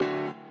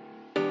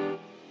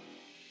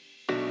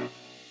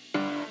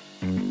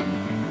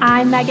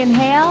I'm Megan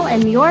Hale,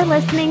 and you're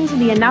listening to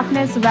the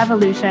Enoughness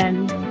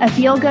Revolution, a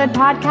feel-good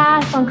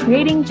podcast on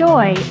creating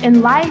joy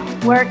in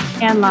life, work,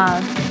 and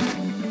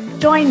love.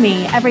 Join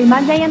me every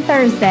Monday and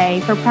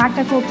Thursday for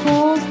practical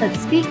tools that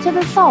speak to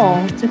the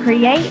soul to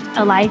create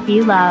a life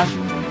you love.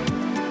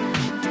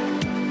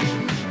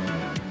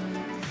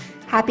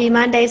 Happy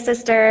Monday,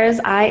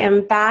 sisters. I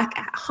am back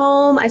at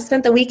home. I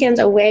spent the weekend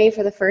away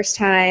for the first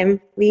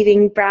time,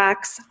 leaving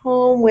Brax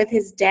home with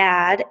his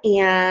dad,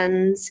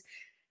 and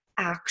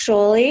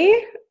actually,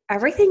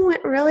 everything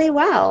went really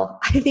well.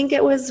 I think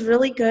it was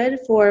really good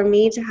for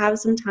me to have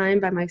some time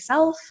by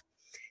myself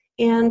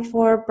and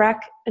for Breck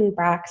and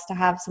Brax to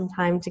have some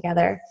time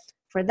together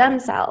for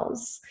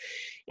themselves.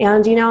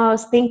 And, I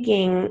was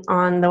thinking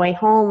on the way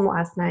home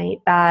last night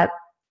that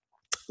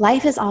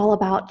life is all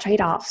about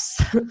trade-offs.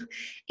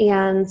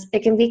 And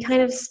it can be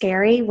kind of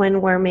scary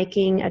when we're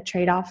making a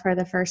trade-off for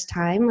the first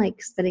time,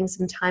 like spending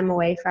some time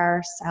away for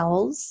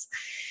ourselves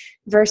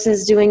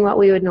versus doing what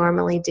we would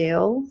normally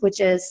do, which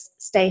is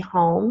stay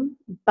home.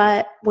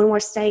 But when we're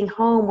staying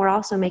home, we're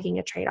also making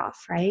a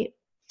trade-off, right?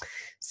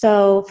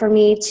 So for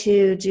me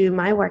to do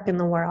my work in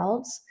the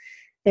world,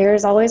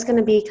 there's always going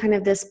to be kind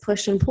of this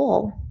push and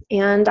pull.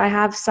 And I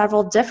have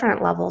several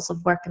different levels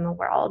of work in the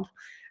world.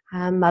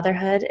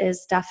 Motherhood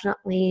is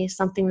definitely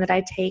something that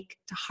I take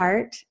to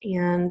heart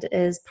and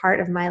is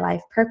part of my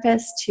life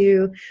purpose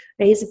to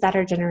raise a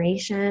better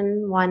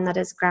generation, one that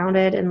is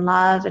grounded in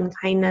love and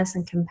kindness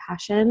and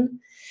compassion.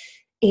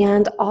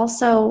 And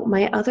also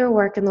my other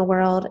work in the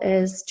world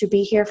is to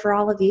be here for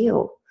all of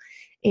you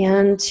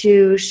and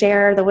to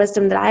share the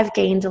wisdom that I've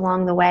gained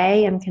along the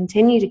way and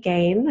continue to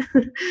gain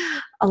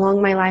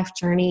along my life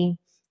journey,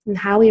 and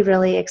how we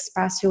really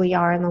express who we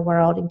are in the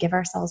world and give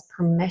ourselves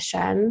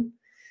permission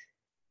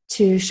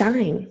to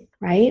shine,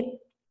 right?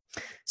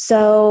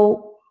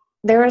 So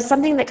there was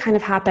something that kind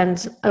of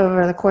happened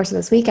over the course of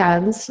this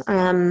weekend.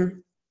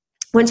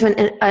 Went to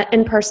an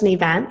in-person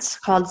event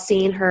called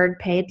Seen, Heard,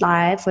 Paid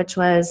Live, which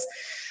was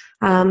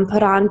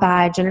put on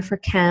by Jennifer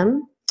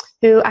Kim,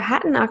 who I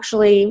hadn't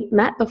actually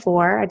met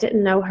before. I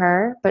didn't know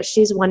her, but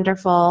she's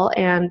wonderful,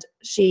 and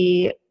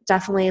she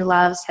definitely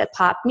loves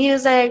hip-hop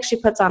music. She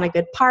puts on a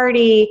good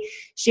party.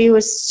 She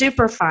was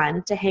super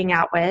fun to hang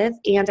out with,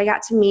 and I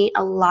got to meet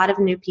a lot of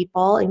new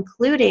people,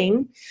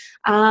 including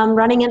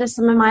running into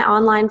some of my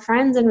online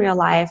friends in real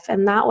life,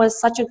 and that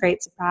was such a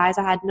great surprise.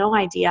 I had no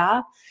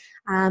idea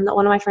that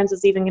one of my friends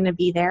was even going to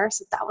be there,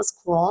 so that was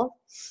cool.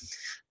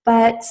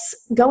 But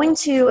going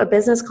to a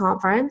business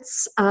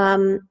conference,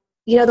 the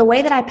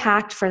way that I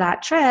packed for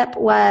that trip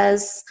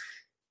was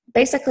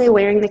basically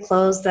wearing the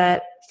clothes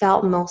that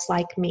felt most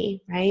like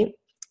me, right?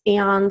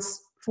 And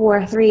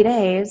for 3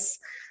 days,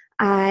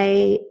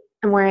 I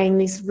am wearing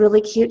these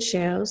really cute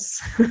shoes.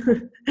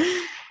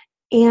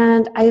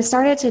 And I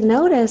started to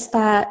notice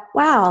that,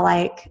 wow,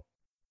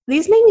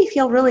 these make me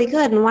feel really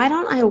good. And why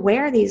don't I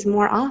wear these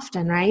more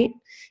often, right?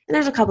 And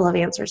there's a couple of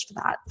answers for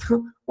that.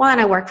 One,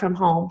 I work from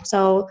home.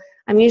 So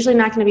I'm usually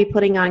not going to be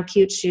putting on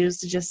cute shoes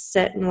to just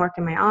sit and work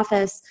in my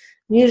office.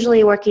 I'm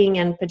usually working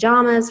in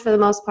pajamas for the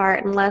most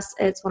part, unless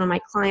it's one of my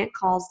client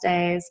calls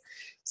days.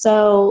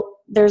 So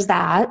there's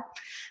that.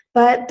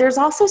 But there's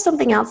also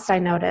something else that I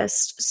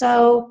noticed.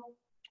 So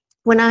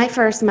when I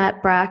first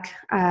met Breck,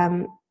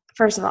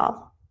 first of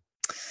all,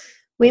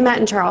 we met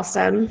in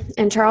Charleston.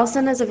 And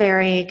Charleston is a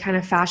very kind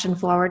of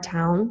fashion-forward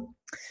town.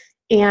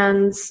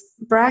 And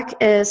Breck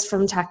is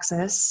from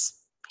Texas.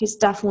 He's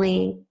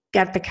definitely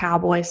got the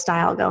cowboy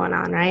style going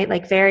on, right?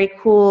 Like very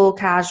cool,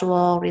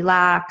 casual,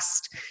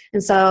 relaxed.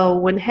 And so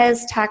when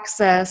his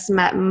Texas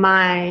met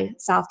my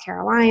South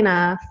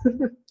Carolina,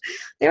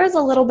 there was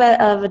a little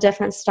bit of a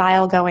different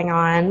style going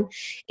on.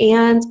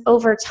 And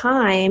over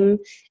time,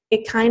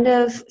 it kind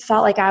of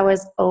felt like I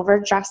was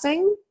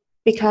overdressing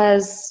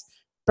because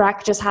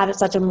Breck just had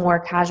such a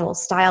more casual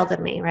style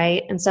than me,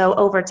 right? And so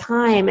over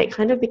time, it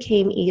kind of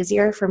became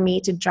easier for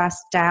me to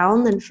dress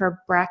down than for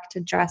Breck to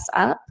dress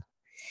up.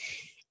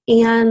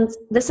 And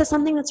this is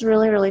something that's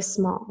really, really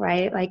small,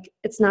 right? Like,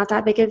 it's not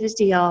that big of a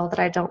deal that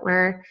I don't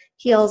wear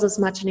heels as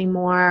much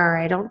anymore, or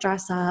I don't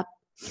dress up.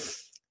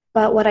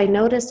 But what I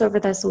noticed over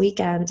this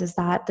weekend is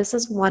that this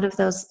is one of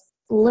those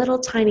little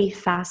tiny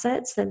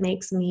facets that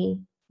makes me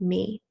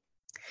me.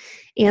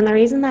 And the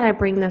reason that I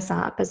bring this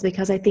up is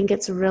because I think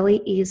it's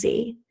really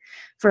easy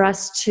for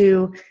us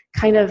to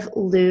kind of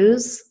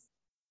lose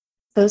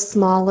those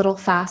small little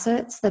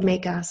facets that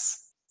make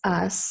us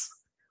us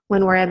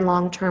when we're in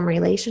long-term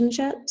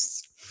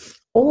relationships,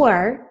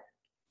 or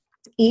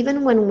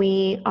even when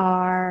we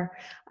are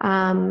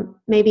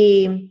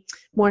maybe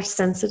more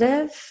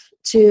sensitive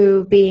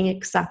to being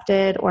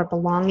accepted or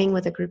belonging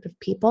with a group of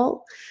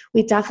people.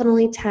 We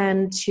definitely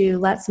tend to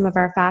let some of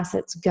our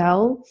facets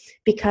go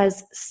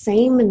because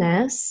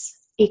sameness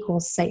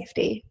equals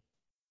safety.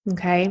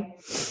 Okay.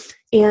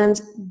 And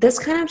this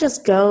kind of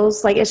just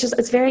goes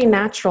it's a very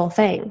natural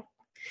thing.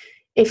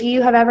 If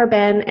you have ever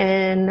been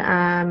in,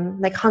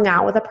 hung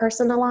out with a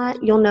person a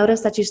lot, you'll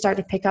notice that you start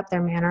to pick up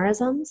their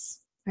mannerisms,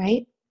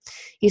 right?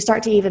 You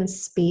start to even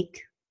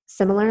speak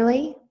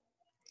similarly.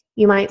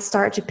 You might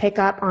start to pick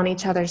up on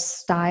each other's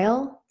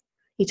style,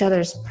 each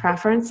other's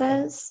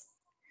preferences.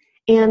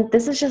 And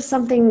this is just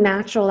something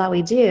natural that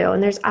we do.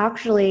 And there's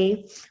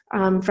actually,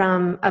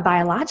 from a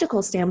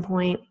biological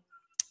standpoint,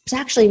 there's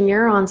actually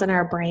neurons in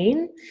our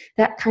brain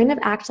that kind of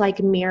act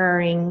like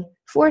mirroring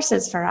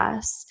forces for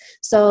us.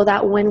 So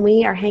that when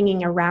we are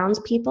hanging around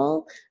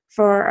people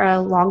for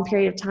a long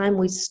period of time,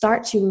 we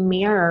start to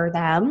mirror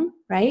them,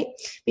 right?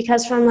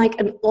 Because from like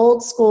an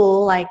old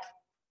school, like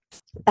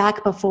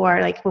back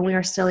before, like when we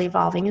were still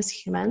evolving as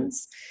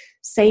humans,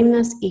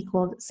 sameness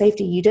equaled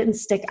safety. You didn't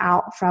stick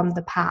out from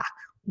the pack,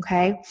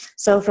 okay?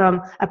 So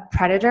from a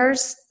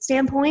predator's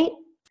standpoint,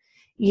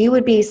 you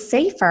would be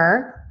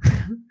safer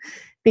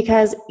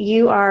because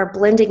you are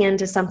blending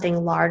into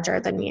something larger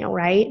than you,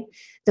 right?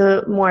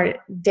 The more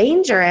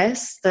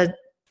dangerous, the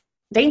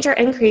danger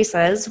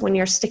increases when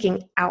you're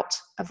sticking out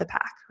of the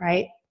pack,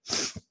 right?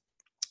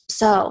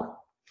 So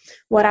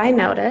what I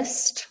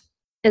noticed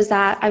is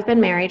that I've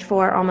been married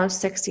for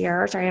almost 6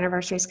 years. Our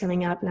anniversary is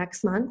coming up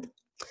next month.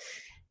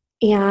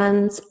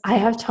 And I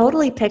have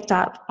totally picked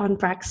up on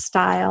Breck's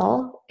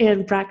style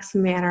and Breck's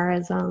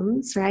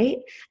mannerisms, right?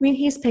 I mean,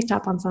 he's picked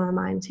up on some of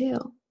mine too.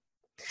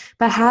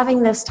 But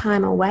having this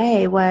time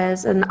away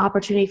was an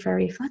opportunity for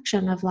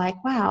reflection of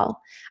like, wow,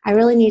 I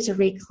really need to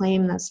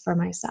reclaim this for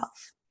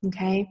myself,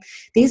 okay?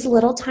 These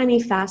little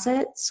tiny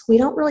facets, we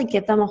don't really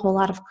give them a whole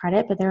lot of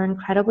credit, but they're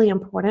incredibly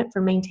important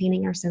for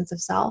maintaining our sense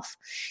of self.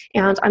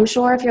 And I'm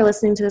sure if you're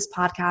listening to this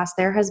podcast,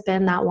 there has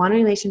been that one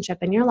relationship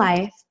in your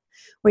life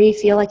where you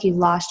feel like you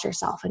lost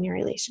yourself in your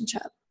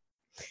relationship.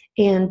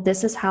 And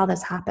this is how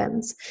this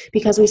happens,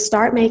 because we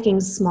start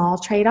making small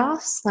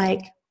trade-offs,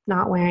 like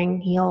not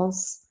wearing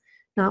heels,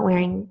 not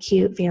wearing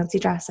cute fancy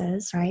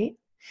dresses, right?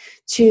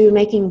 To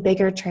making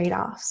bigger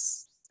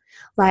trade-offs,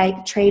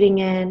 like trading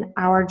in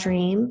our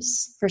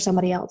dreams for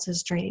somebody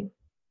else's dream,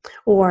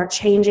 or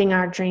changing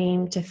our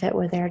dream to fit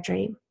with their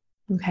dream,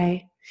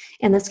 okay?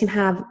 And this can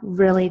have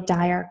really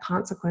dire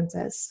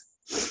consequences.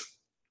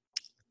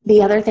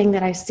 The other thing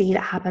that I see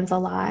that happens a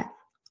lot,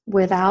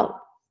 without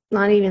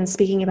not even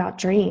speaking about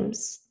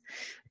dreams,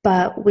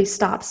 but we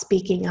stop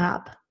speaking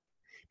up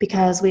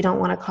because we don't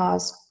want to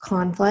cause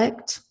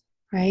conflict,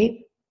 right?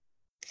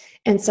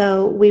 And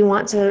so we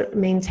want to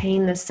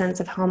maintain this sense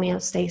of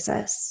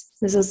homeostasis.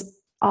 This is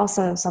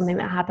also something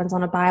that happens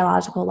on a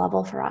biological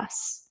level for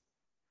us.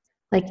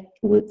 Like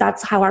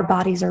that's how our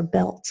bodies are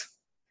built,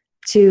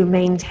 to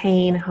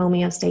maintain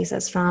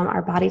homeostasis from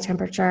our body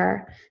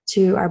temperature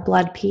to our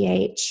blood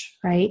pH,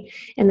 right?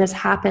 And this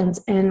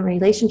happens in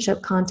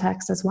relationship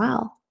context as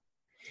well,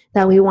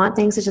 that we want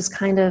things to just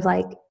kind of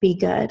like be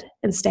good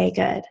and stay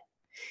good.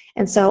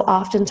 And so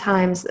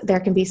oftentimes there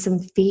can be some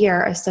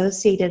fear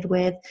associated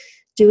with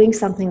doing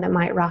something that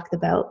might rock the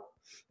boat.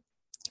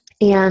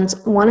 And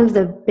one of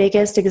the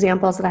biggest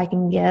examples that I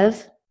can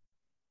give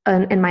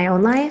in my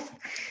own life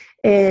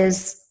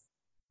is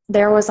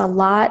there was a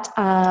lot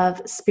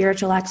of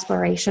spiritual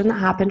exploration that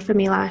happened for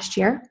me last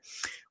year,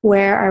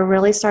 where I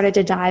really started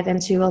to dive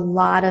into a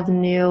lot of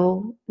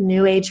new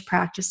age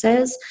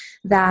practices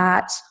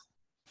that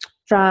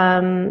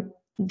from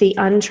the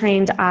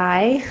untrained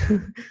eye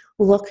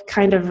look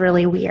kind of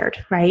really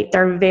weird, right?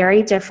 They're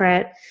very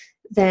different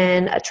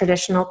than a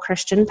traditional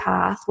Christian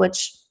path,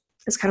 which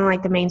is kind of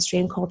like the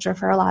mainstream culture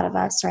for a lot of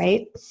us,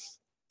 right?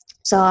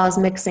 So I was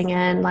mixing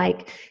in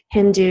like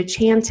Hindu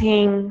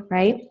chanting,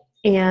 right?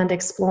 And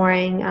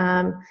exploring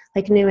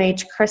like new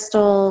age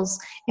crystals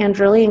and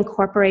really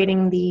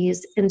incorporating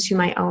these into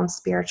my own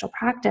spiritual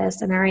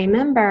practice. And I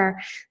remember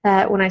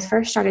that when I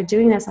first started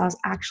doing this, I was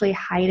actually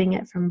hiding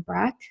it from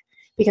Breck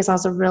because I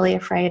was really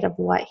afraid of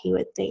what he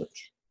would think.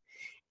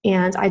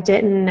 And I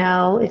didn't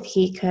know if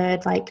he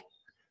could like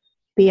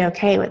be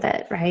okay with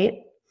it,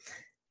 right?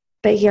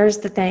 But here's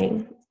the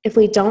thing. If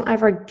we don't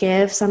ever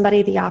give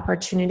somebody the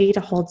opportunity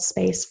to hold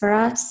space for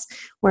us,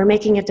 we're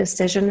making a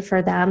decision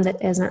for them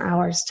that isn't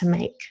ours to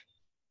make.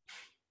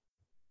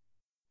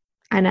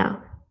 I know.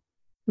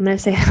 I'm going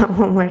to say that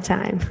one more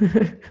time.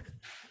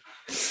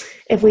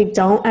 If we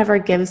don't ever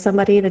give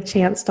somebody the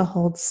chance to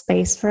hold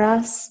space for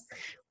us,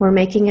 we're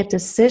making a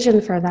decision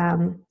for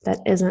them that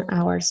isn't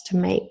ours to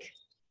make.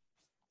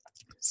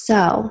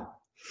 So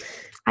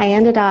I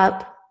ended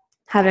up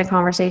having a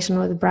conversation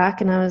with Breck,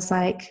 and I was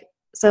like,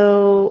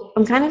 so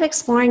I'm kind of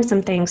exploring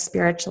some things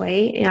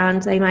spiritually,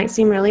 and they might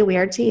seem really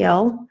weird to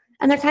you.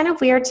 And they're kind of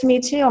weird to me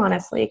too,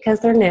 honestly, because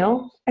they're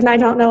new and I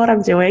don't know what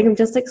I'm doing. I'm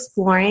just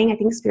exploring. I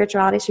think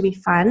spirituality should be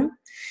fun.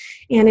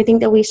 And I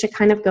think that we should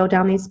kind of go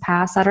down these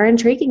paths that are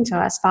intriguing to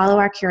us, follow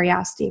our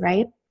curiosity,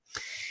 right?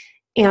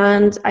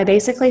 And I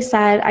basically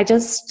said, I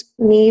just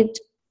need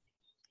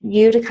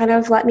you to kind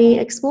of let me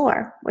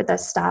explore with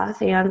this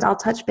stuff. And I'll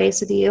touch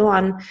base with you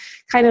on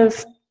kind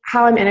of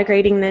how I'm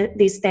integrating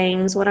these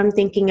things, what I'm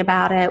thinking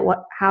about it,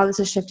 how this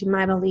is shifting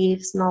my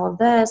beliefs and all of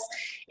this.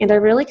 And I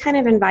really kind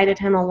of invited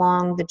him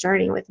along the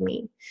journey with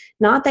me.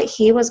 Not that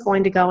he was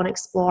going to go and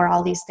explore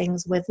all these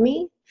things with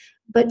me,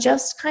 but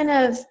just kind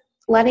of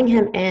letting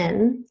him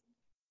in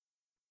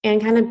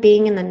and kind of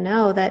being in the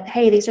know that,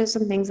 hey, these are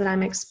some things that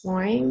I'm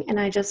exploring, and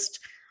I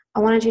I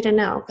wanted you to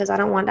know because I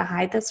don't want to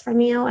hide this from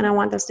you, and I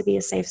want this to be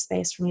a safe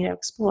space for me to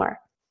explore.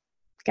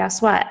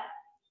 Guess what?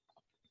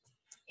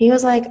 He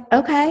was like,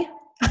 okay.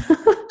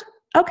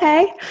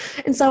 Okay.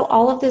 And so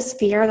all of this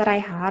fear that I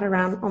had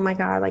around, oh my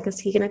God, like, is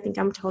he going to think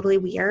I'm totally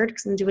weird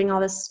because I'm doing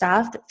all this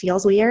stuff that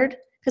feels weird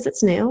because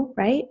it's new,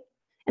 right?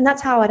 And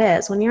that's how it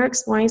is. When you're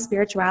exploring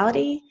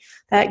spirituality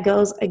that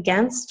goes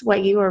against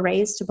what you were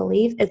raised to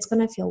believe, it's going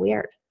to feel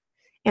weird.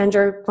 And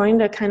you're going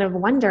to kind of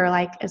wonder,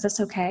 like, is this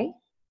okay?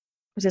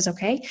 Is this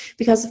okay?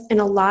 Because in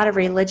a lot of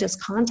religious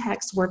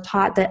contexts, we're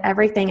taught that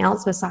everything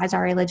else besides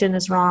our religion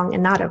is wrong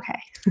and not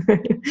okay.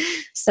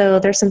 So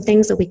there's some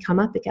things that we come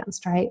up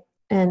against, right?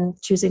 And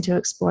choosing to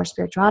explore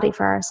spirituality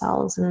for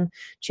ourselves and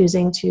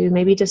choosing to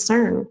maybe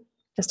discern.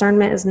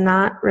 Discernment is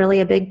not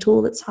really a big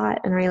tool that's taught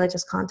in a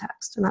religious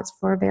context, and that's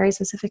for a very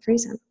specific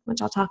reason,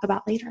 which I'll talk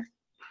about later.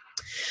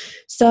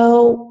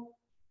 So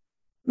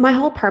my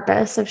whole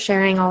purpose of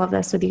sharing all of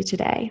this with you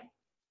today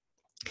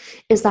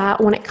is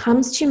that when it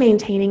comes to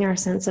maintaining our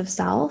sense of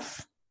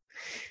self,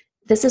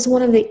 this is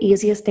one of the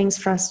easiest things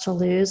for us to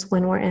lose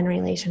when we're in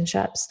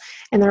relationships.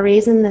 And the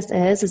reason this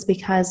is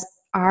because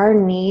our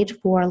need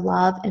for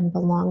love and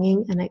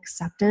belonging and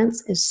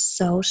acceptance is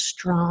so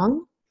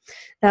strong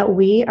that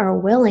we are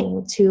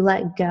willing to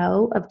let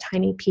go of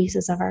tiny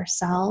pieces of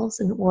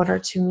ourselves in order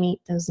to meet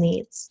those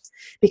needs.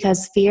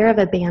 Because fear of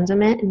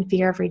abandonment and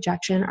fear of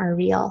rejection are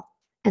real,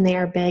 and they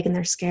are big and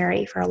they're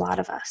scary for a lot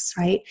of us,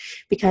 right?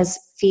 Because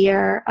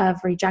fear of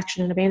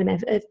rejection and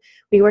abandonment, if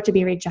we were to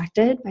be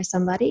rejected by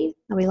somebody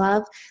that we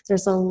love,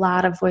 there's a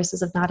lot of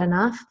voices of not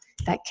enough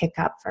that kick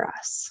up for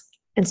us.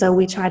 And so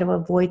we try to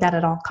avoid that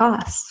at all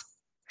costs.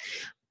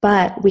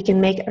 But we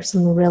can make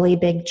some really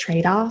big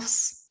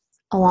trade-offs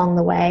along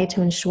the way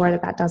to ensure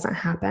that that doesn't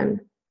happen.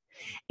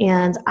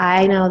 And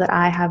I know that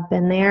I have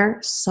been there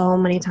so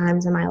many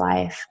times in my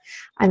life.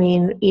 I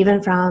mean,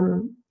 even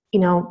from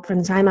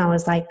the time I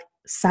was like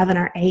 7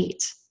 or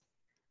 8,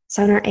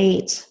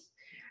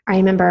 I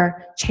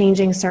remember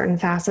changing certain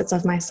facets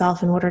of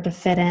myself in order to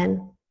fit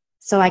in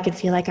so I could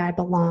feel like I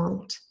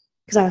belonged,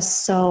 because I was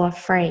so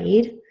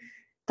afraid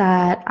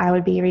that I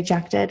would be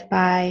rejected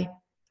by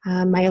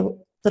my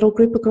little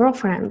group of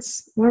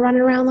girlfriends. We're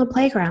running around the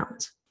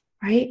playground,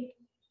 right?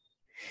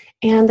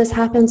 And this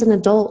happens in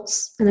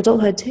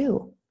adulthood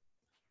too,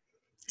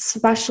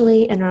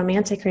 especially in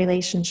romantic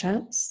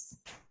relationships,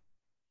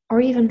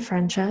 or even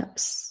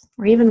friendships,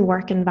 or even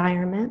work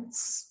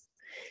environments.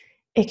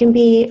 It can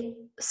be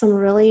some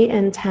really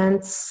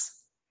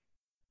intense,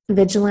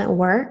 vigilant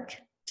work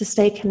to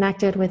stay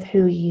connected with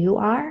who you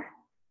are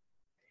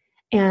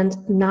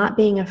and not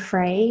being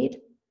afraid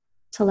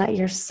to let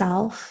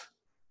yourself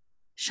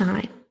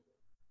shine.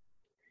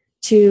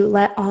 To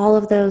let all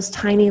of those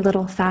tiny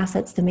little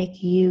facets that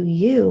make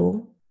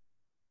you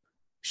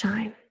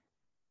shine.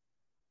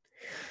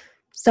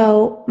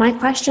 So my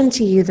question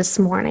to you this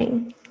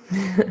morning,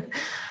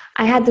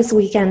 I had this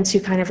weekend to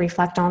kind of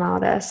reflect on all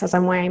this as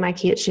I'm wearing my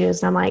cute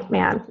shoes, and I'm like,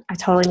 man, I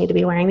totally need to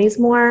be wearing these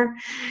more.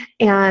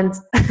 And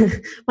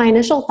my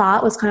initial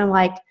thought was kind of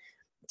like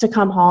to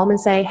come home and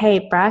say,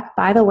 hey, Breck,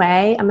 by the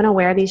way, I'm going to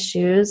wear these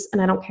shoes,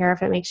 and I don't care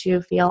if it makes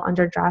you feel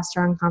underdressed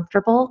or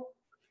uncomfortable.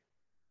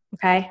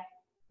 Okay?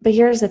 But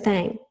here's the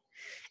thing.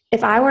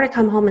 If I were to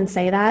come home and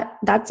say that,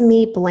 that's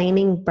me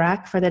blaming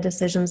Breck for the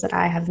decisions that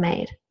I have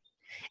made.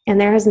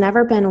 And there has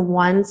never been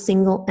one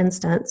single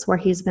instance where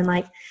he's been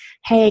like,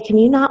 hey, can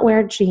you not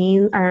wear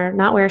jeans or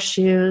not wear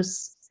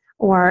shoes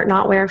or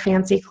not wear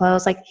fancy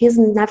clothes? Like, he's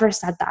never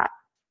said that,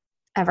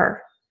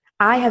 ever.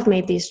 I have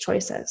made these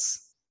choices,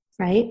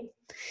 right?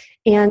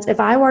 And if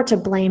I were to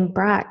blame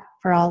Breck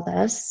for all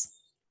this,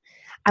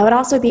 I would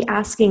also be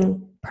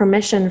asking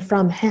permission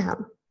from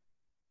him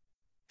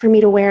for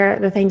me to wear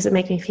the things that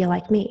make me feel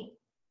like me.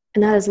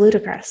 And that is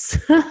ludicrous.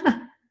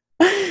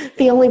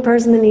 The only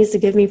person that needs to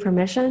give me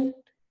permission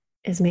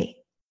is me.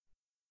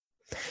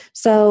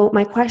 So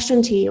my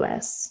question to you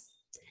is,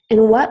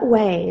 in what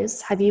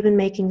ways have you been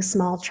making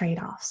small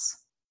trade-offs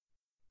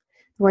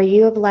where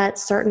you have let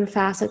certain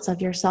facets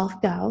of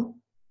yourself go,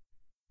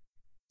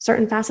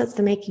 certain facets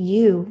that make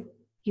you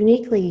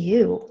uniquely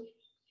you,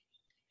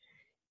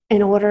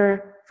 in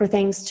order for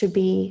things to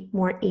be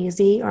more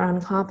easy or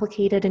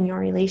uncomplicated in your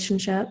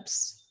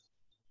relationships,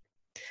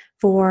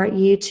 for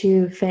you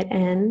to fit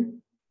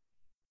in,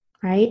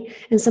 right?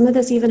 And some of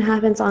this even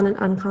happens on an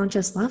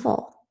unconscious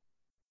level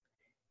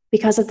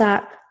because of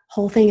that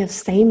whole thing of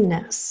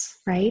sameness,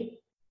 right?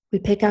 We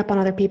pick up on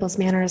other people's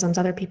mannerisms,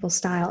 other people's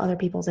style, other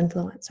people's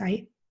influence,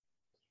 right?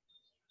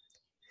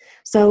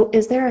 So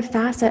is there a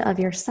facet of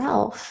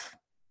yourself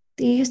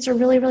that you used to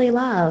really, really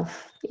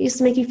love, that used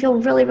to make you feel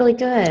really, really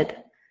good?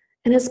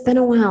 And it's been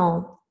a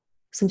while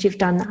since you've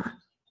done that,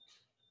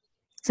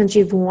 since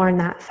you've worn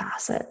that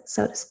facet,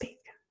 so to speak.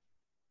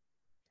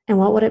 And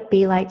what would it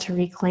be like to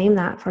reclaim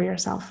that for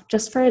yourself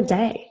just for a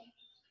day?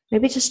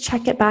 Maybe just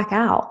check it back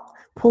out.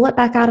 Pull it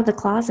back out of the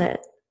closet.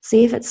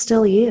 See if it's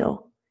still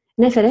you.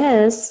 And if it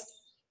is,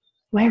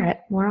 wear it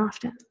more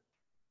often.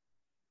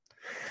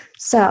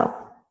 So,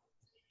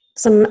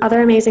 some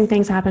other amazing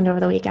things happened over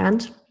the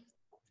weekend.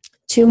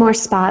 2 more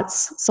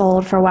spots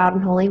sold for Wild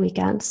and Holy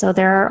Weekend. So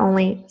there are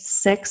only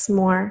 6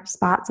 more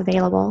spots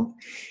available.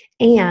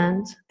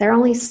 And there are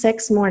only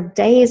 6 more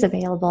days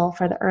available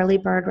for the early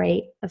bird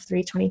rate of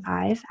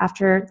 $325.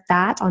 After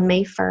that, on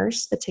May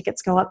 1st, the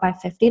tickets go up by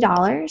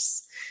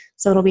 $50.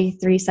 So it'll be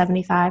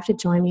 $375 to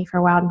join me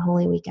for Wild and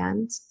Holy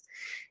Weekend.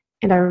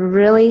 And I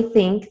really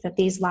think that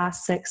these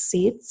last 6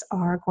 seats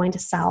are going to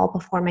sell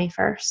before May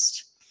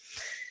 1st.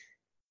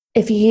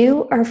 If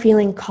you are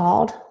feeling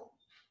called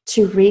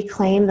to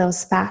reclaim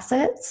those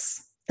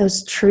facets,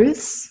 those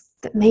truths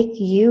that make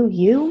you,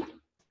 you,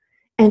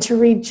 and to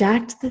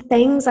reject the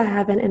things that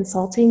have been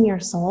insulting your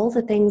soul,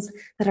 the things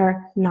that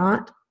are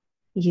not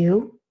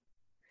you,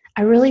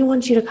 I really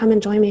want you to come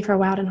and join me for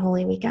Wild and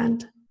Holy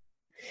Weekend.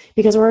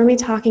 Because we're going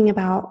to be talking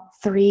about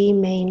 3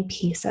 main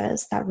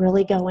pieces that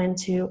really go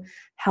into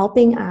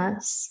helping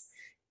us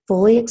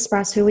fully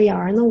express who we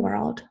are in the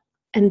world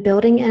and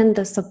building in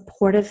the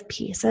supportive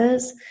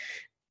pieces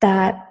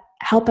that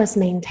help us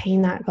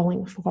maintain that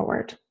going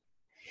forward.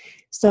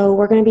 So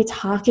we're going to be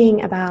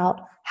talking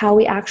about how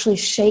we actually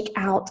shake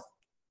out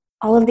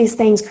all of these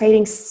things,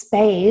 creating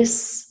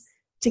space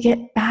to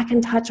get back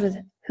in touch with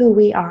who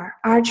we are,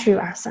 our true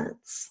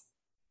essence,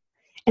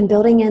 and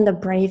building in the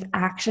brave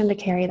action to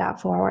carry that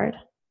forward.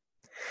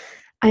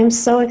 I'm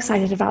so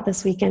excited about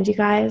this weekend, you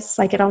guys.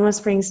 Like, it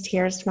almost brings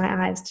tears to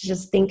my eyes to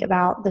just think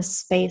about the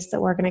space that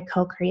we're going to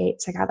co-create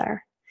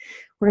together.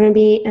 We're going to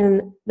be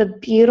in the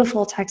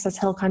beautiful Texas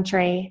Hill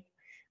Country,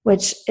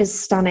 which is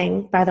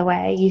stunning, by the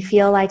way. You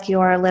feel like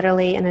you're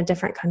literally in a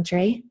different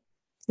country.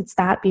 It's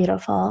that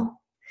beautiful.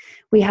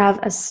 We have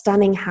a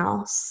stunning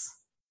house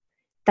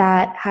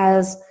that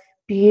has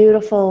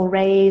beautiful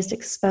raised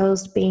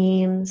exposed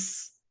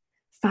beams,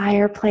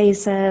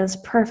 fireplaces,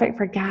 perfect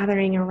for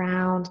gathering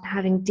around and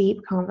having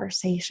deep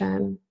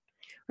conversation.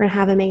 We're going to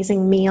have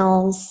amazing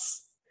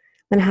meals.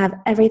 We're going to have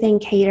everything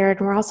catered.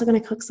 We're also going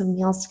to cook some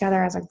meals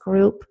together as a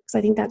group, because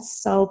I think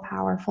that's so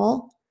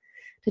powerful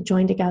to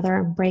join together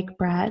and break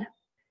bread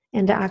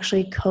and to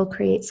actually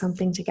co-create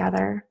something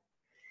together.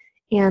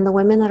 And the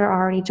women that are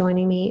already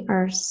joining me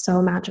are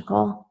so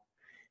magical.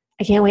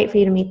 I can't wait for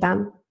you to meet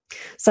them.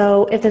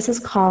 So if this is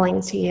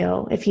calling to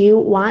you, if you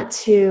want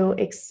to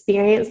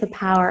experience the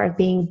power of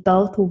being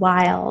both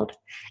wild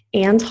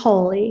and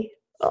holy,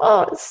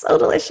 oh, it's so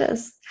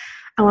delicious.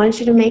 I want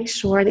you to make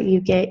sure that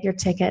you get your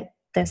ticket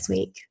this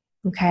week,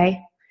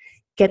 okay?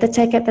 Get the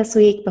ticket this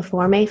week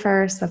before May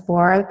 1st,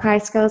 before the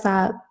price goes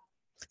up.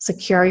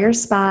 Secure your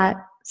spot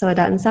so it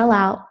doesn't sell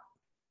out.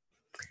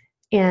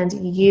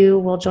 And you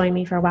will join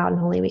me for Wild and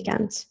Holy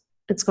Weekend.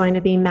 It's going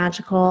to be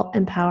magical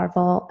and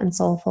powerful and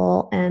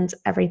soulful and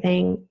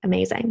everything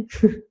amazing.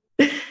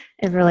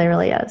 It really,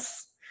 really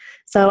is.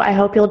 So I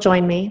hope you'll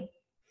join me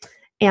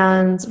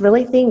and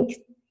really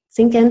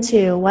sink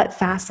into what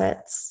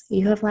facets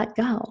you have let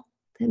go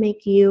that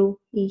make you,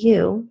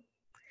 you,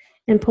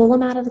 and pull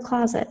them out of the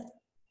closet.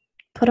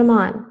 Put them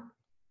on.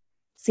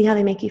 See how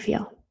they make you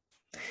feel.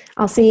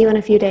 I'll see you in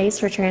a few days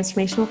for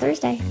Transformational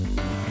Thursday.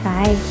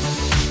 Bye.